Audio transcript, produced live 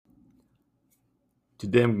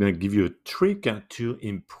Today, I'm going to give you a trick to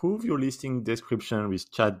improve your listing description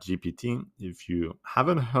with ChatGPT. If you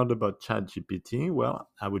haven't heard about ChatGPT, well,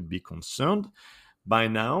 I would be concerned by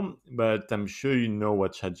now, but I'm sure you know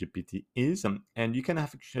what ChatGPT is, and you can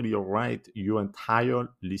actually write your entire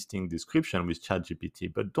listing description with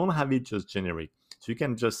ChatGPT, but don't have it just generic. So you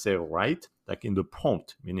can just say write, like in the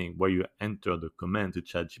prompt, meaning where you enter the command to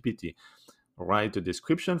ChatGPT, write a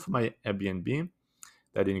description for my Airbnb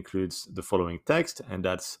that includes the following text, and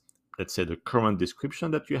that's, let's say, the current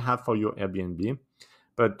description that you have for your Airbnb.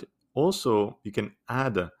 But also, you can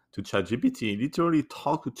add to ChatGPT, literally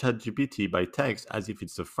talk to ChatGPT by text as if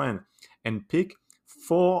it's a friend, and pick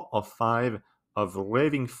 4 or 5 of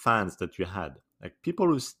raving fans that you had, like people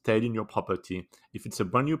who stayed in your property. If it's a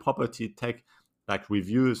brand new property, take like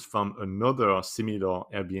reviews from another similar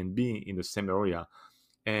Airbnb in the same area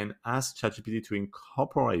and ask ChatGPT to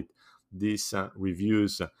incorporate these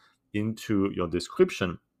reviews into your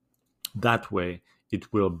description. That way,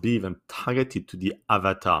 it will be even targeted to the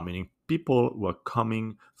avatar, meaning people who are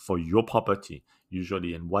coming for your property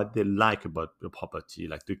usually and what they like about your property,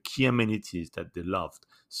 like the key amenities that they loved.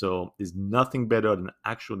 So there's nothing better than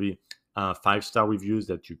actually 5-star reviews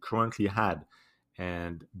that you currently had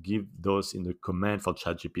and give those in the command for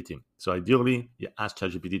ChatGPT. So ideally, you ask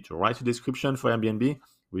ChatGPT to write a description for Airbnb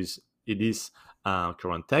with it is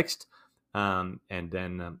current text, and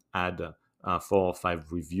then add 4 or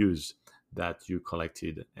 5 reviews that you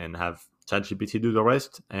collected and have ChatGPT do the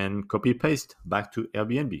rest and copy paste back to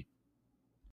Airbnb.